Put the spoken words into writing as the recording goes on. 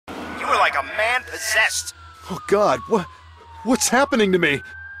were like a man possessed. Oh God, what's happening to me?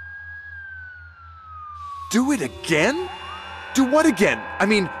 Do it again? Do what again? I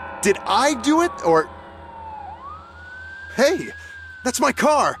mean, did I do it, or... Hey, that's my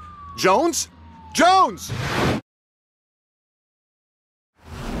car! Jones? Jones!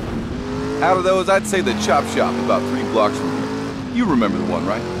 Out of those, I'd say the chop shop about 3 blocks from here. You remember the one,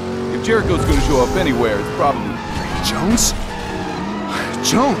 right? If Jericho's gonna show up anywhere, it's probably... Jones?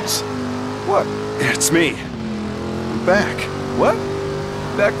 Jones! What? It's me. I'm back. What?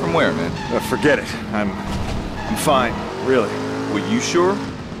 Back from where, man? Forget it. I'm fine, really. Were you sure?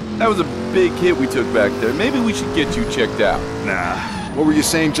 That was a big hit we took back there. Maybe we should get you checked out. Nah. What were you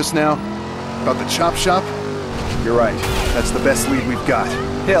saying just now? About the chop shop? You're right. That's the best lead we've got.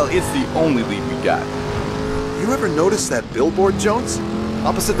 Hell, it's the only lead we got. You ever notice that billboard, Jones?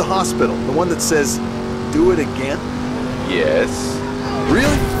 Opposite the hospital. The one that says, "Do it again"? Yes.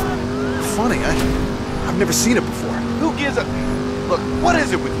 Really? Funny, I've never seen it before. Who gives a... Look, what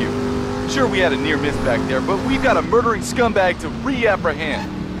is it with you? Sure, we had a near miss back there, but we've got a murdering scumbag to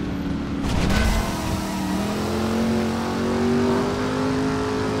reapprehend.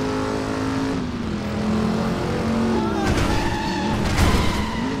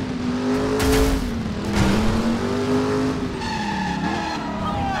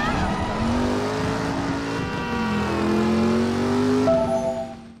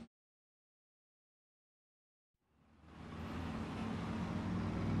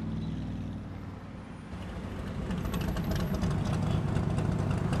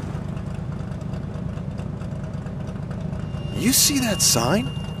 You see that sign?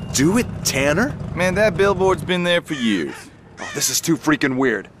 Do it, Tanner? Man, that billboard's been there for years. Oh, this is too freaking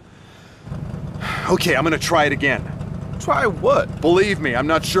weird. Okay, I'm gonna try it again. Try what? Believe me, I'm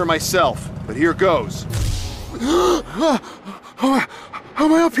not sure myself, but here goes. How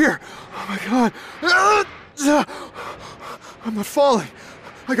am I up here? Oh my God. I'm not falling.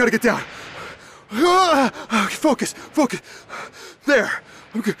 I gotta get down. Okay, focus. There.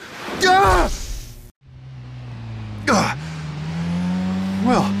 I'm good.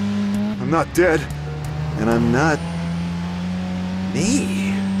 Well, I'm not dead, and I'm not...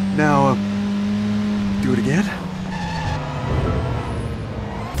 me. Now, do it again?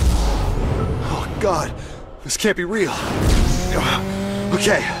 Oh, God. This can't be real.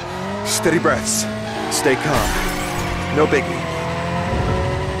 Okay. Steady breaths. Stay calm. No biggie.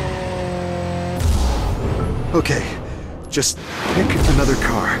 Okay. Just pick another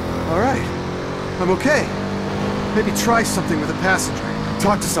car. All right. I'm okay. Maybe try something with a passenger.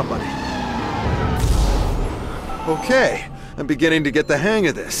 Talk to somebody. Okay, I'm beginning to get the hang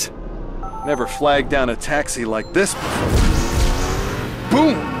of this. Never flagged down a taxi like this before.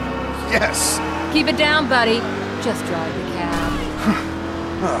 Boom! Yes! Keep it down, buddy. Just drive the cab.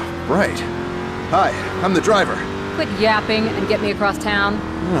 Oh, right. Hi, I'm the driver. Quit yapping and get me across town.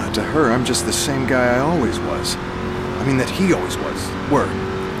 To her, I'm just the same guy I always was. I mean, that he always was. Word.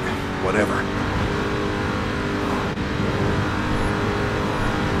 Whatever.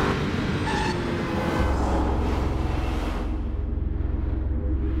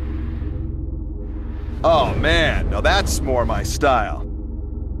 Oh man, now that's more my style.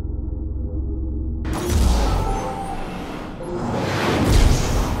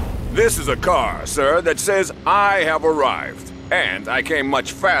 This is a car, sir, that says I have arrived. And I came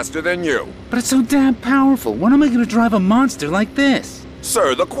much faster than you. But it's so damn powerful. When am I gonna drive a monster like this?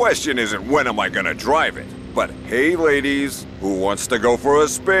 Sir, the question isn't when am I gonna drive it, but hey ladies, who wants to go for a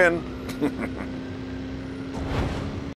spin?